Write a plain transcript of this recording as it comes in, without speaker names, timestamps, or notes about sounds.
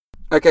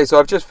Okay, so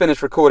I've just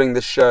finished recording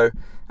this show,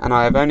 and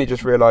I have only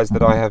just realised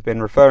that I have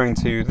been referring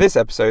to this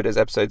episode as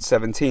episode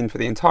 17 for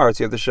the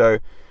entirety of the show,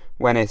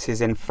 when it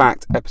is in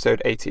fact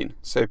episode 18.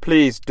 So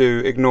please do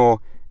ignore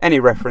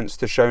any reference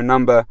to show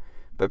number,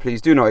 but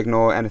please do not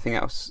ignore anything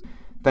else.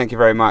 Thank you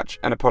very much,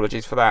 and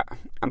apologies for that,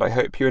 and I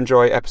hope you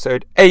enjoy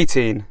episode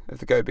 18 of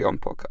the Go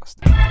Beyond podcast.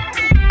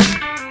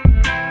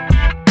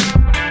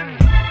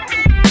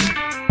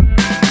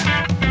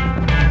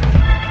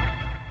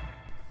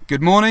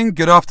 Good morning,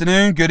 good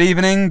afternoon, good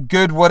evening,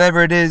 good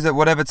whatever it is at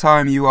whatever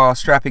time you are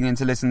strapping in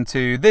to listen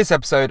to this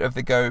episode of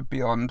the Go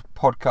Beyond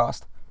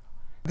podcast.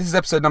 This is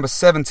episode number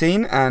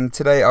 17, and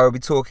today I will be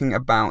talking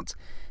about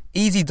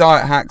easy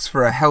diet hacks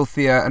for a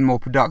healthier and more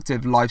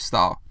productive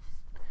lifestyle.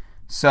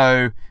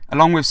 So,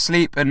 along with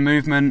sleep and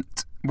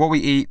movement, what we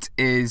eat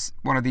is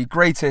one of the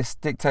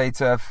greatest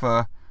dictator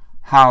for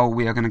how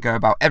we are going to go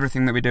about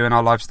everything that we do in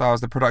our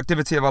lifestyles, the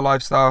productivity of our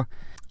lifestyle,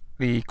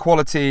 the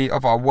quality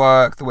of our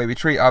work, the way we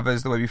treat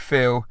others, the way we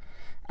feel,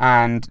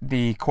 and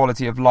the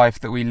quality of life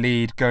that we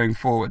lead going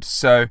forward.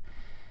 So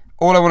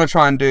all I want to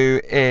try and do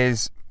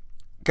is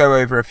go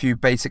over a few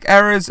basic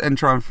errors and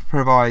try and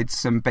provide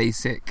some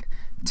basic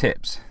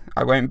tips.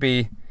 I won't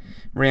be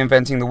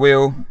reinventing the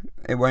wheel,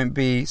 it won't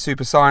be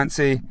super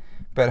sciencey,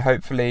 but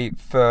hopefully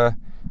for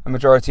a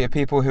majority of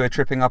people who are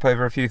tripping up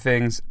over a few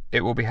things,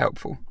 it will be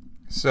helpful.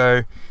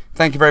 So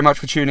thank you very much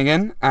for tuning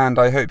in, and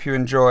I hope you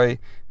enjoy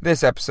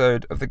this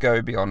episode of the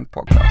Go Beyond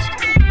podcast.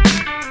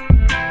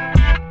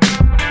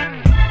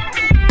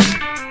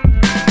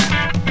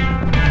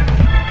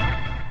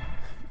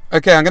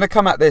 Okay, I'm going to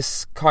come at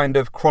this kind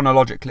of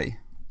chronologically.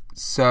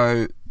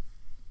 So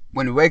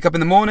when we wake up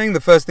in the morning,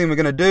 the first thing we're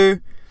going to do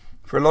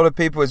for a lot of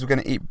people is we're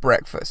going to eat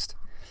breakfast.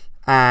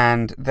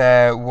 And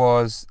there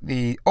was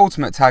the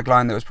ultimate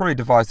tagline that was probably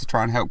devised to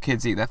try and help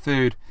kids eat their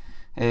food,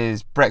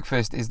 is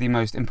breakfast is the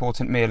most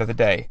important meal of the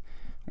day.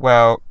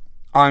 Well,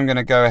 I'm going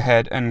to go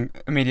ahead and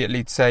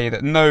immediately say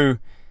that no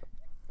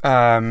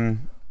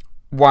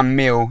one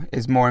meal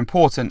is more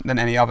important than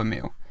any other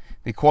meal.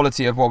 The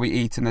quality of what we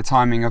eat and the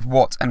timing of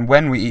what and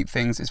when we eat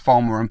things is far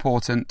more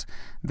important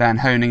than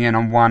honing in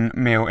on one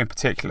meal in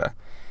particular.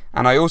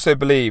 And I also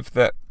believe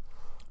that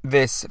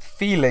this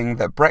feeling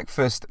that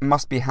breakfast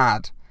must be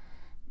had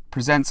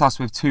presents us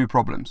with two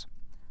problems.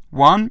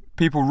 One,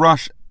 people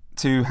rush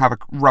to have a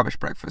rubbish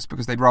breakfast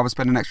because they'd rather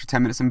spend an extra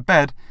 10 minutes in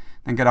bed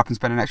than get up and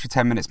spend an extra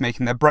 10 minutes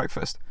making their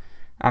breakfast.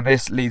 And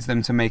this leads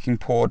them to making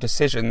poor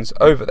decisions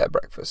over their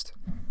breakfast.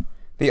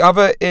 The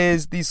other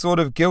is the sort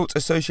of guilt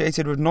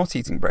associated with not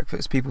eating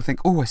breakfast. People think,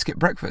 I skipped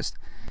breakfast.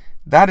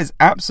 That is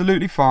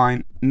absolutely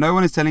fine. No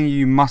one is telling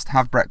you must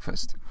have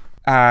breakfast.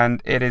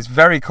 And it is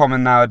very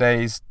common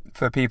nowadays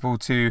for people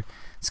to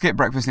skip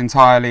breakfast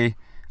entirely.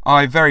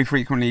 I very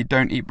frequently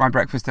don't eat my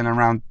breakfast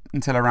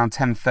until around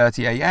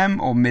 10:30 a.m.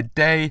 or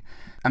midday,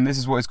 and this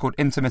is what is called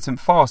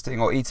intermittent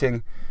fasting, or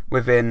eating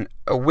within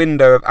a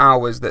window of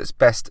hours that's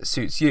best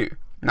suits you.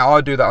 Now, I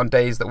do that on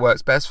days that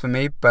works best for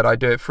me, but I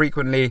do it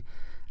frequently,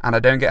 and I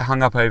don't get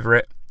hung up over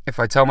it. If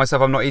I tell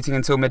myself I'm not eating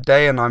until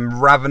midday and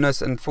I'm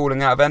ravenous and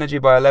falling out of energy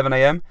by 11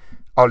 a.m.,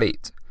 I'll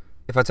eat.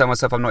 If I tell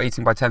myself I'm not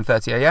eating by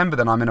 10:30 a.m., but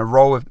then I'm in a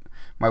roll with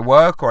my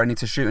work, or I need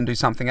to shoot and do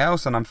something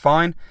else and I'm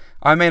fine,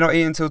 I may not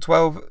eat until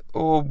 12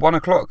 or 1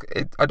 o'clock.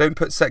 I don't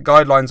put set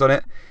guidelines on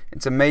it.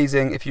 It's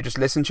amazing if you just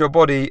listen to your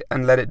body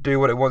and let it do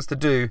what it wants to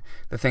do,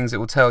 the things it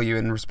will tell you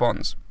in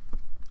response.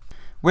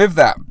 With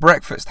that,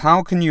 breakfast.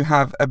 How can you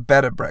have a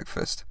better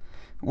breakfast?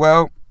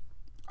 Well,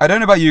 I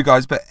don't know about you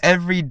guys, but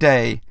every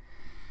day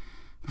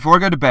before I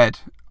go to bed,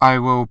 I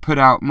will put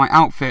out my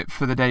outfit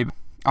for the day.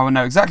 I will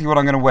know exactly what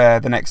I'm going to wear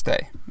the next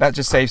day. That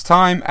just saves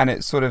time, and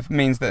it sort of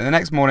means that the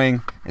next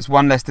morning it's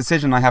one less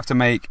decision I have to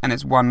make, and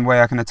it's one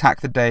way I can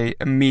attack the day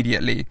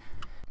immediately.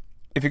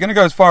 If you're going to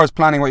go as far as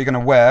planning what you're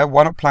going to wear,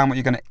 why not plan what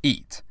you're going to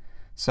eat?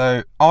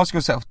 So ask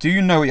yourself, do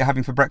you know what you're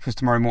having for breakfast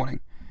tomorrow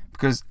morning?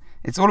 Because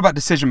it's all about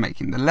decision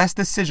making. The less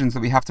decisions that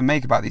we have to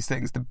make about these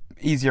things, the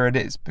easier it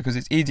is, because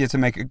it's easier to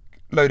make a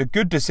load of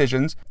good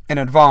decisions in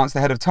advance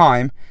ahead of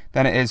time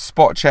than it is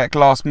spot check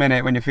last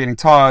minute when you're feeling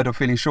tired or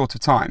feeling short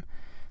of time.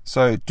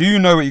 So, do you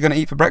know what you're going to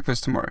eat for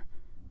breakfast tomorrow?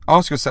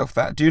 Ask yourself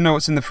that. Do you know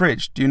what's in the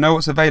fridge? Do you know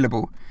what's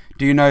available?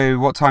 Do you know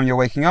what time you're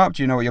waking up?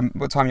 Do you know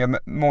what time your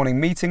morning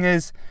meeting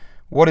is?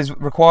 What is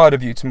required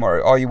of you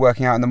tomorrow? Are you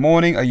working out in the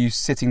morning? Are you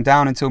sitting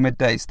down until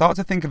midday? Start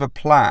to think of a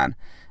plan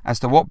as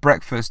to what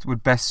breakfast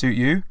would best suit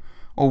you,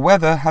 or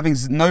whether having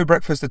no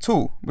breakfast at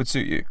all would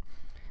suit you.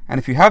 And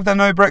if you have that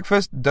no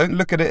breakfast, don't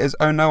look at it as,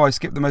 oh no, I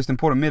skipped the most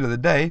important meal of the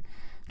day.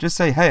 Just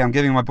say, hey, I'm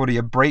giving my body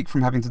a break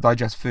from having to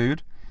digest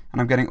food, and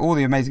I'm getting all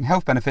the amazing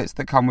health benefits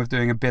that come with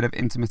doing a bit of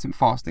intermittent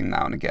fasting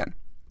now and again.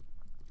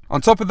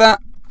 On top of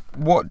that,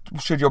 what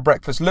should your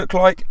breakfast look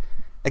like?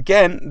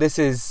 Again, this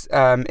is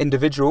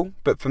individual,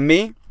 but for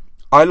me,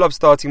 I love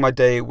starting my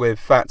day with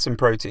fats and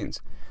proteins.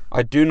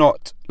 I do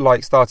not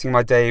like starting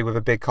my day with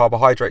a big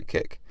carbohydrate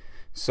kick.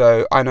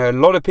 So I know a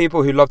lot of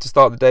people who love to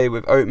start the day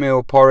with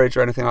oatmeal, porridge,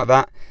 or anything like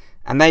that,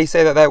 and they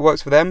say that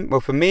works for them. Well,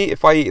 for me,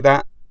 if I eat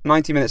that,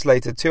 90 minutes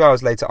later, 2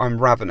 hours later,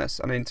 I'm ravenous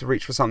and I need to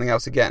reach for something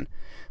else again.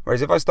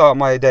 Whereas if I start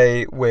my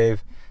day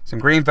with some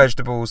green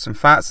vegetables, some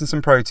fats and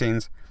some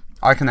proteins,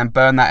 I can then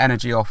burn that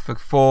energy off for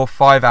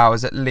 4-5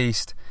 hours at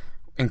least,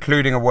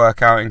 including a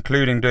workout,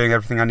 including doing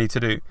everything I need to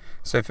do.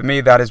 So for me,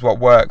 that is what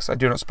works. I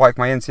do not spike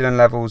my insulin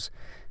levels.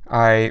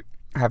 I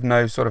have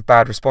no sort of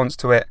bad response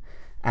to it,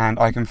 and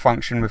I can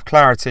function with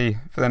clarity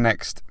for the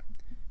next,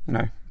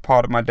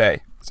 part of my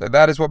day. So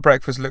that is what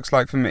breakfast looks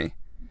like for me.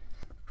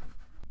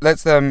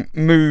 Let's then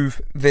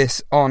move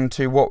this on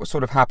to what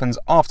sort of happens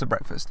after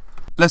breakfast.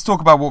 Let's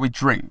talk about what we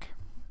drink.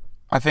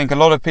 I think a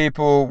lot of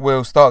people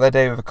will start their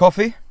day with a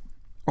coffee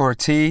or a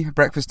tea,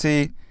 breakfast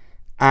tea,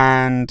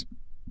 and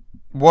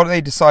what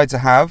they decide to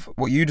have,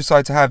 what you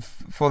decide to have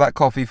for that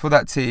coffee, for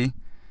that tea,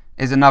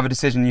 is another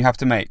decision you have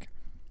to make.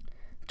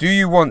 Do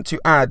you want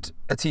to add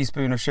a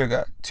teaspoon of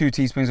sugar, 2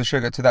 teaspoons of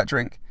sugar to that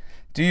drink?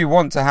 Do you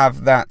want to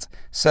have that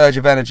surge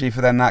of energy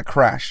for then that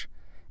crash?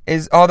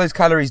 Are those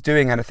calories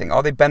doing anything?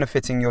 Are they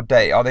benefiting your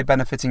day? Are they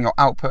benefiting your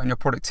output and your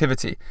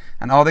productivity?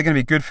 And are they going to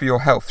be good for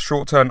your health,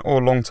 short term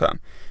or long term?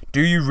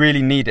 Do you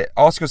really need it?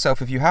 Ask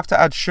yourself, if you have to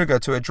add sugar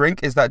to a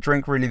drink, is that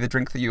drink really the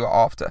drink that you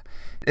are after?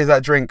 Is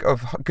that drink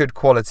of good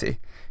quality?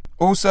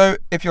 Also,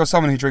 if you're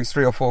someone who drinks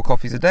 3 or 4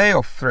 coffees a day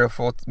or 3 or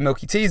 4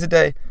 milky teas a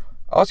day,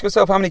 ask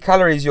yourself how many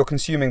calories you're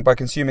consuming by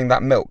consuming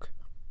that milk.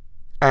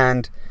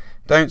 And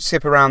don't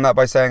skip around that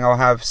by saying, I'll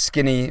have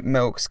skinny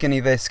milk, skinny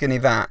this, skinny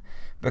that,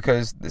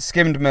 because the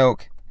skimmed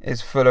milk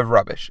is full of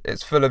rubbish.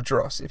 It's full of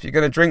dross. If you're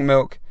going to drink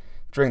milk,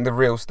 drink the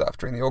real stuff,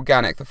 drink the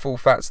organic, the full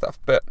fat stuff.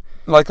 But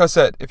like I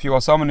said, if you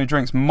are someone who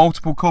drinks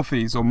multiple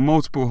coffees or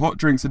multiple hot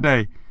drinks a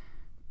day,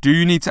 do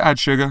you need to add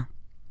sugar?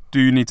 Do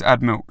you need to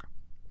add milk?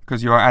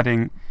 Because you are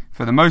adding,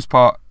 for the most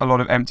part, a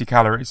lot of empty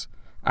calories,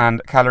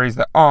 and calories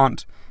that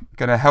aren't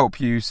going to help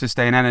you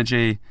sustain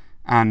energy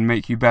and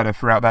make you better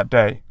throughout that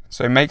day.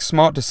 So make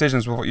smart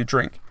decisions with what you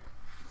drink.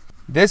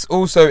 This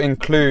also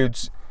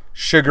includes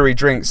sugary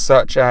drinks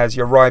such as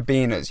your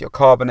Ribenas, your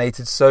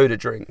carbonated soda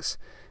drinks.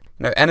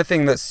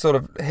 Anything that sort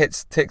of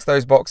ticks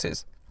those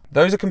boxes.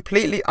 Those are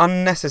completely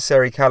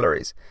unnecessary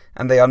calories,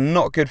 and they are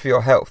not good for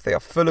your health. They are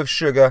full of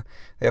sugar.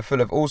 They are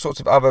full of all sorts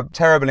of other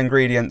terrible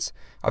ingredients.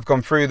 I've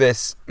gone through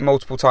this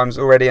multiple times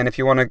already, and if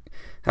you want to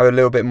have a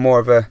little bit more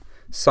of a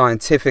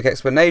scientific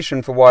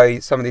explanation for why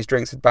some of these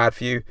drinks are bad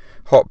for you,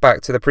 hop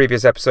back to the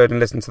previous episode and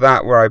listen to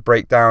that, where I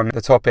break down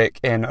the topic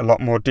in a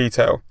lot more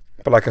detail.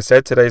 But like I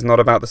said, today's not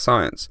about the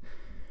science.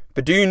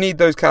 But do you need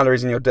those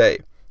calories in your day?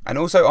 And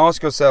also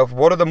ask yourself,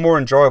 what are the more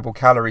enjoyable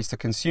calories to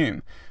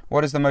consume?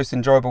 What is the most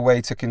enjoyable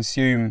way to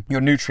consume your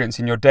nutrients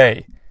in your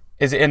day?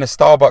 Is it in a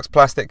Starbucks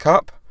plastic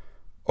cup?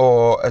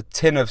 Or a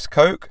tin of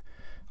Coke?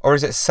 Or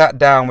is it sat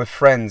down with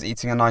friends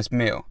eating a nice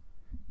meal?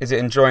 Is it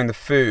enjoying the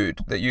food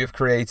that you have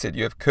created,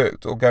 you have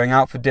cooked, or going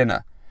out for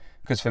dinner?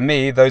 Because for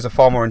me, those are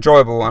far more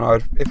enjoyable,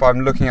 and if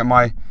I'm looking at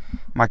my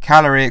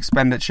calorie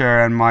expenditure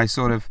and my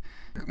sort of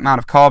amount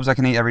of carbs I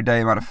can eat every day,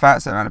 amount of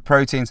fats, amount of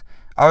proteins,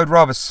 I would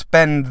rather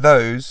spend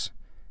those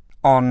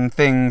on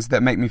things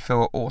that make me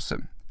feel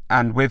awesome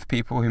and with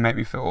people who make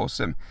me feel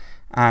awesome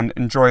and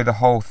enjoy the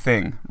whole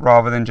thing,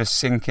 rather than just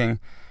sinking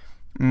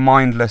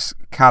mindless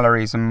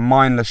calories and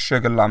mindless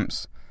sugar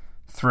lumps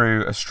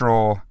through a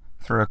straw,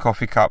 through a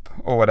coffee cup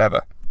or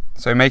whatever.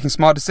 So making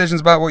smart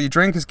decisions about what you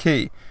drink is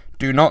key.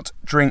 Do not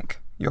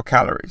drink your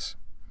calories.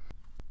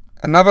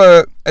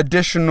 Another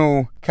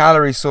additional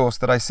calorie source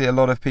that I see a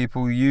lot of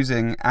people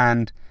using,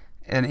 and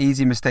an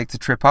easy mistake to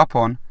trip up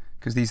on,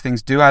 because these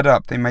things do add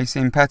up, they may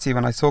seem petty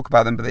when I talk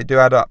about them, but they do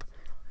add up,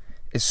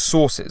 is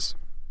sauces,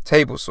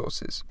 table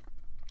sauces.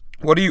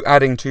 What are you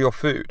adding to your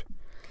food?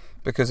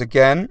 Because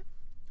again,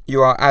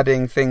 you are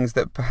adding things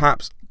that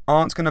perhaps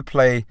aren't going to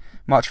play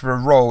much of a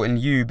role in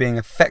you being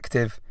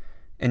effective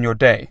in your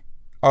day.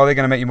 Are they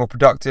going to make you more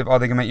productive? Are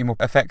they going to make you more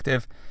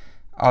effective?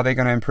 Are they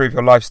going to improve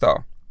your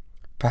lifestyle?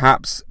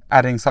 Perhaps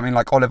adding something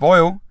like olive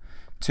oil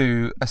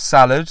to a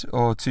salad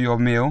or to your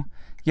meal,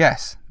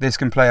 yes, this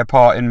can play a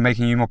part in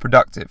making you more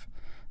productive.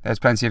 There's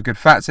plenty of good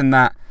fats in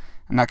that,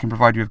 and that can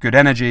provide you with good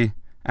energy,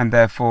 and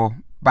therefore,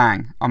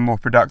 bang, I'm more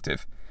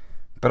productive.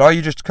 But are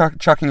you just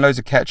chucking loads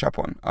of ketchup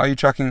on? Are you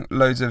chucking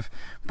loads of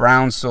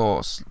brown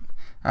sauce,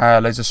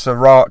 loads of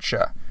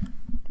sriracha?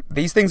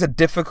 These things are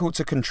difficult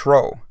to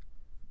control.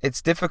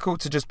 It's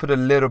difficult to just put a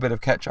little bit of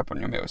ketchup on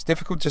your meal. It's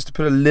difficult just to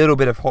put a little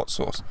bit of hot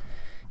sauce.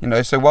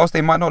 So whilst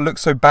they might not look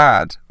so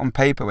bad on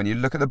paper when you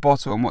look at the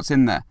bottle and what's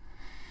in there,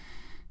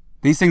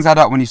 these things add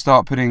up when you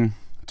start putting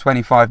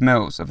 25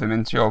 mils of them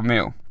into your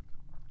meal.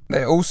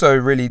 They're also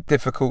really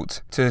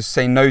difficult to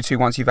say no to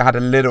once you've had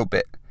a little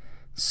bit.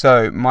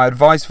 So my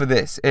advice for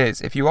this is,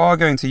 if you are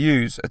going to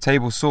use a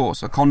table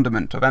sauce or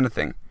condiment of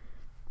anything,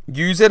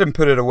 use it and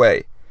put it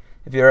away.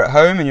 If you're at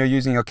home and you're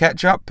using your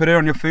ketchup, put it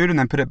on your food and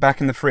then put it back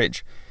in the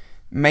fridge.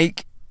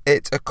 Make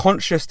it a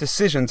conscious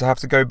decision to have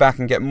to go back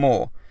and get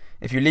more.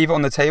 If you leave it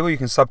on the table, you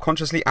can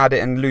subconsciously add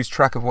it and lose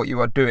track of what you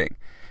are doing.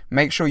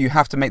 Make sure you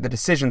have to make the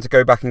decision to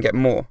go back and get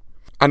more.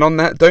 And on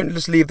that, don't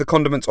just leave the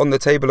condiments on the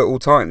table at all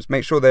times.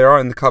 Make sure they are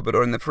in the cupboard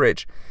or in the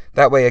fridge.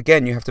 That way,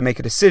 again, you have to make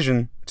a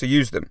decision to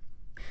use them.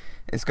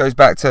 It goes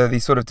back to the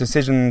sort of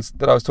decisions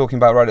that I was talking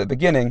about right at the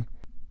beginning.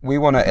 We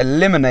want to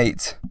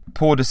eliminate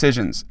poor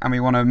decisions, and we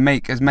want to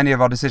make as many of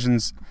our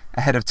decisions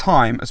ahead of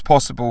time as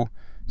possible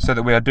so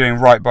that we are doing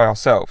right by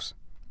ourselves.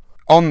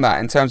 On that,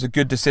 in terms of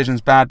good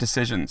decisions, bad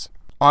decisions,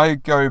 I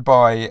go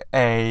by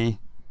a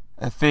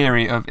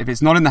theory of if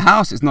it's not in the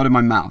house, it's not in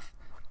my mouth.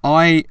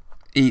 I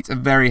eat a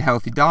very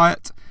healthy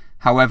diet.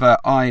 However,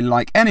 I,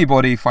 like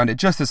anybody, find it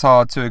just as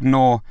hard to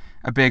ignore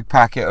a big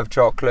packet of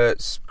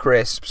chocolates,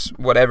 crisps,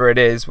 whatever it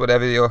is,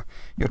 whatever your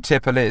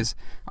tipple is.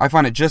 I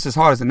find it just as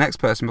hard as the next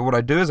person, but what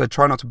I do is I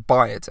try not to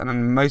buy it, and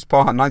in most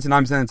part,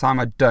 99% of the time,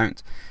 I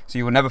don't. So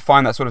you will never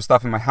find that sort of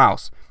stuff in my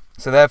house.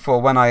 So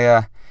therefore, when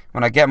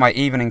I get my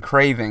evening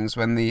cravings,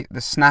 when the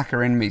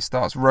snacker in me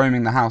starts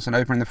roaming the house and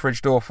opening the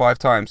fridge door 5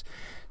 times,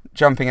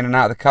 jumping in and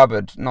out of the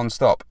cupboard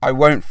non-stop, I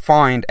won't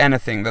find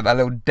anything that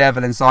little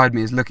devil inside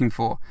me is looking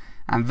for.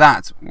 And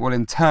that will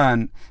in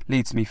turn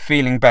lead to me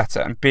feeling better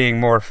and being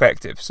more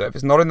effective. So if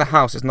it's not in the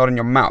house, it's not in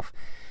your mouth.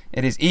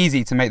 It is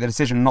easy to make the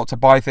decision not to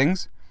buy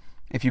things.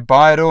 If you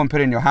buy it all and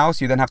put it in your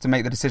house, you then have to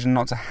make the decision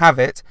not to have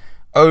it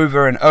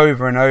over and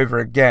over and over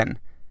again.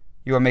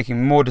 You are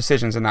making more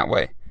decisions in that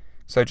way.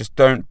 So just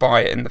don't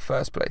buy it in the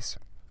first place.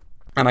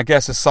 And I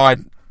guess a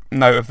side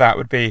note of that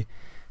would be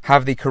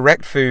have the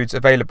correct foods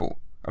available.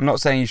 I'm not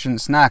saying you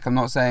shouldn't snack. I'm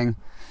not saying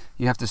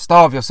you have to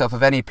starve yourself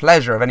of any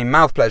pleasure, of any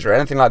mouth pleasure,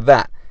 anything like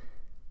that.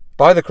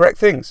 Buy the correct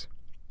things.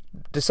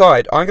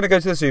 Decide, I'm going to go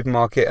to the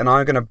supermarket and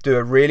I'm going to do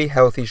a really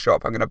healthy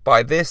shop. I'm going to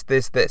buy this,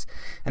 this, this.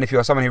 And if you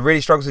are someone who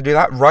really struggles to do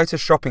that, write a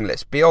shopping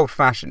list. Be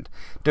old-fashioned.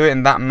 Do it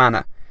in that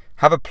manner.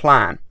 Have a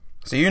plan.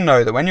 So you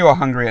know that when you are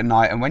hungry at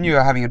night and when you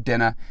are having a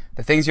dinner,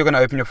 the things you're going to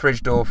open your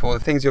fridge door for,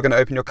 the things you're going to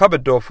open your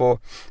cupboard door for,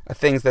 are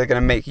things that are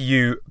going to make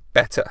you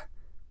better.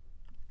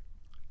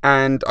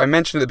 And I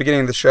mentioned at the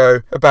beginning of the show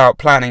about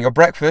planning your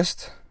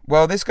breakfast.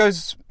 Well, this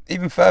goes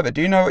even further.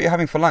 Do you know what you're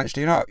having for lunch?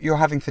 Do you know what you're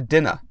having for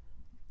dinner?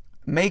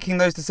 Making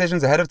those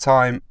decisions ahead of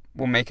time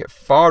will make it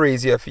far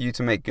easier for you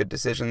to make good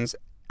decisions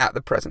at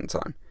the present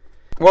time.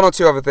 1 or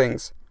 2 other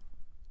things.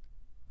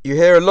 You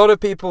hear a lot of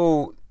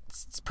people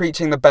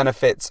preaching the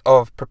benefits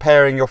of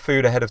preparing your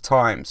food ahead of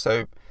time.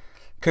 So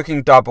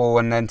cooking double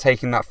and then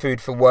taking that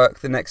food for work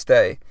the next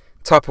day.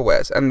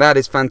 Tupperwares. And that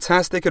is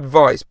fantastic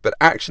advice, but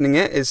actioning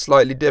it is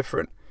slightly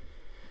different.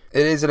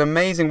 It is an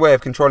amazing way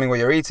of controlling what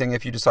you're eating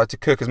if you decide to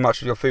cook as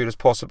much of your food as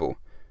possible.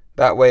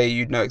 That way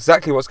you know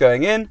exactly what's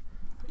going in.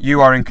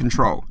 You are in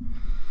control.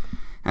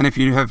 And if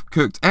you have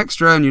cooked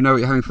extra and you know what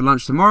you're having for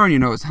lunch tomorrow and you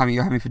know what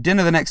you're having for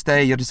dinner the next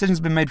day, your decision's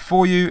been made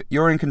for you,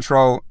 you're in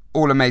control,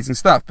 all amazing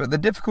stuff. But the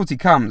difficulty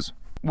comes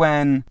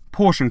when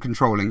portion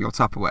controlling your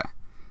Tupperware.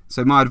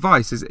 So my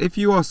advice is if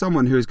you are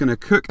someone who is going to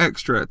cook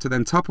extra to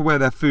then Tupperware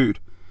their food,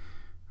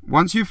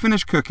 once you've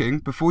finished cooking,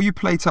 before you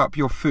plate up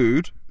your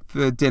food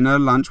for dinner,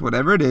 lunch,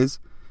 whatever it is,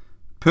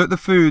 put the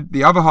food,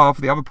 the other half,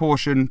 the other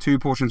portion, 2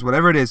 portions,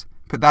 whatever it is,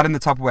 put that in the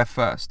Tupperware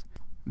first.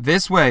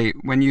 This way,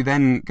 when you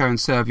then go and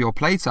serve your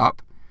plate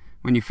up,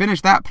 when you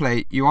finish that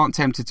plate, you aren't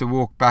tempted to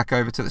walk back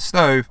over to the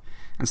stove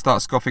and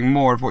start scoffing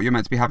more of what you're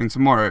meant to be having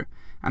tomorrow.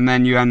 And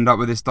then you end up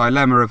with this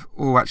dilemma of,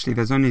 oh, actually,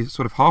 there's only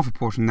sort of half a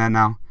portion there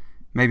now.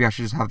 Maybe I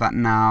should just have that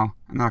now,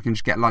 and then I can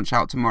just get lunch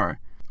out tomorrow.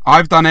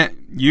 I've done it.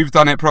 You've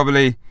done it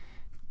probably.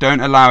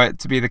 Don't allow it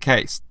to be the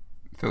case.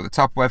 Fill the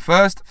Tupperware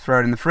first, throw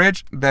it in the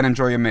fridge, then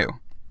enjoy your meal.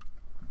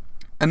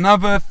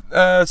 Another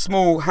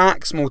small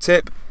hack, small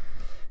tip,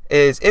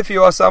 is if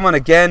you are someone,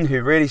 again,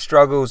 who really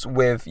struggles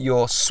with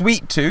your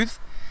sweet tooth,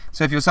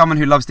 so if you're someone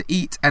who loves to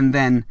eat and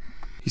then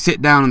you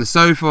sit down on the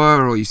sofa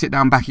or you sit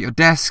down back at your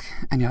desk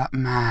and you're like,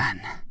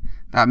 man,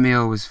 that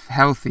meal was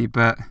healthy,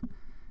 but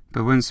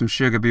wouldn't some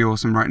sugar be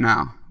awesome right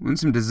now? Wouldn't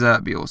some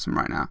dessert be awesome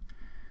right now?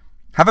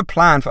 Have a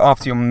plan for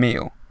after your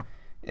meal.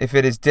 If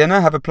it is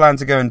dinner, have a plan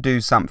to go and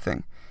do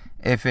something.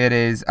 If it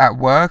is at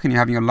work and you're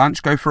having your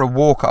lunch, go for a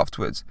walk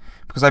afterwards.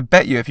 Because I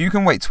bet you, if you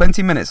can wait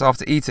 20 minutes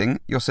after eating,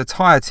 your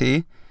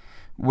satiety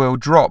will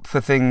drop for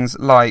things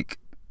like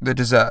the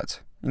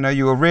dessert.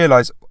 You will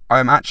realise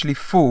I'm actually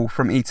full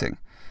from eating.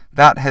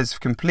 That has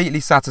completely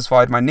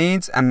satisfied my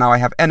needs, and now I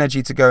have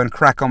energy to go and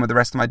crack on with the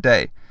rest of my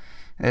day.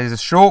 There's a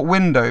short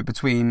window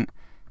between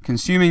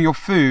consuming your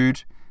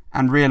food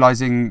and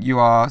realising you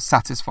are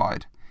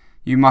satisfied.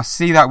 You must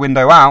see that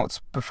window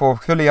out before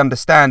fully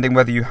understanding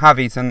whether you have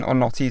eaten or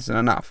not eaten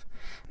enough.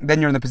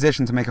 Then you're in the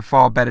position to make a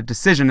far better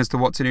decision as to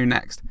what to do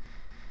next.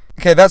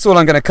 Okay, that's all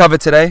I'm going to cover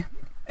today.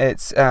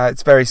 It's a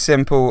very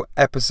simple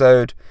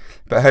episode,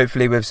 but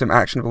hopefully with some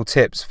actionable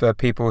tips for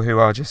people who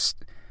are just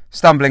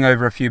stumbling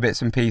over a few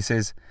bits and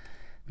pieces.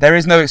 There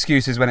is no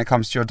excuses when it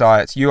comes to your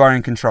diet. You are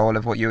in control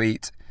of what you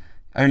eat.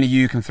 Only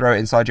you can throw it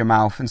inside your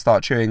mouth and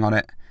start chewing on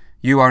it.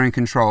 You are in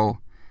control.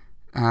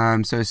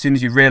 So as soon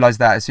as you realise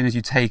that, as soon as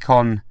you take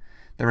on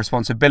the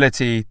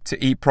responsibility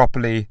to eat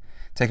properly,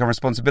 take on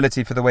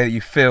responsibility for the way that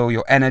you feel,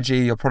 your energy,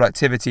 your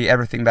productivity,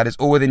 everything, that is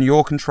all within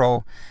your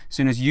control. As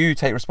soon as you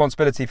take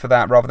responsibility for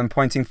that, rather than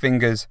pointing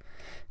fingers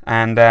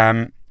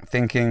and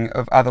thinking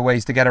of other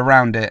ways to get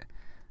around it,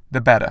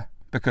 the better.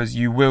 Because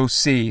you will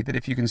see that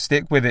if you can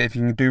stick with it, if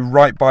you can do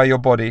right by your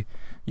body,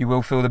 you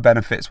will feel the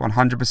benefits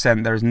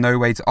 100%. There is no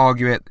way to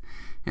argue it.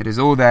 It is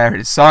all there. It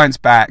is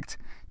science-backed.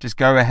 Just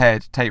go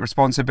ahead, take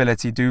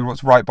responsibility, do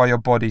what's right by your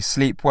body,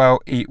 sleep well,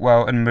 eat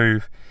well, and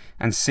move,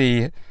 and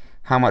see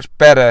how much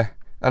better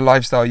a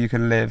lifestyle you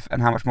can live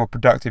and how much more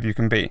productive you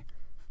can be.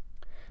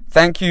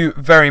 Thank you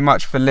very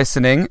much for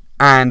listening,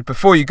 and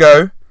before you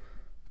go,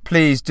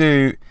 please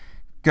do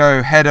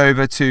go head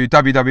over to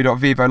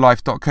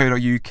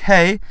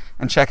www.vivolife.co.uk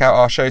and check out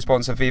our show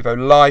sponsor Vivo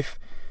Life,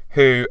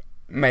 who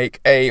make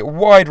a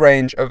wide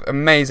range of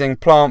amazing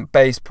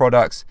plant-based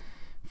products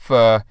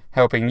for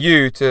helping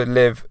you to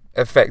live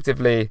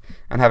effectively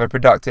and have a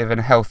productive and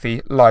healthy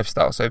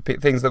lifestyle. So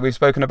things that we've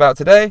spoken about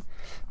today,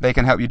 they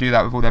can help you do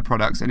that with all their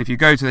products. And if you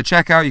go to the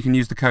checkout, you can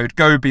use the code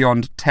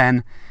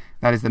GOBEYOND10.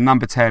 That is the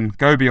number 10,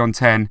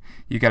 GOBEYOND10.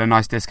 You get a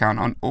nice discount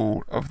on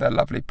all of their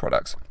lovely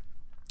products.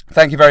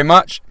 Thank you very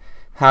much.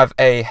 Have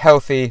a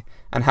healthy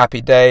and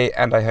happy day,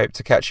 and I hope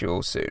to catch you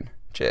all soon.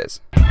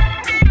 Cheers.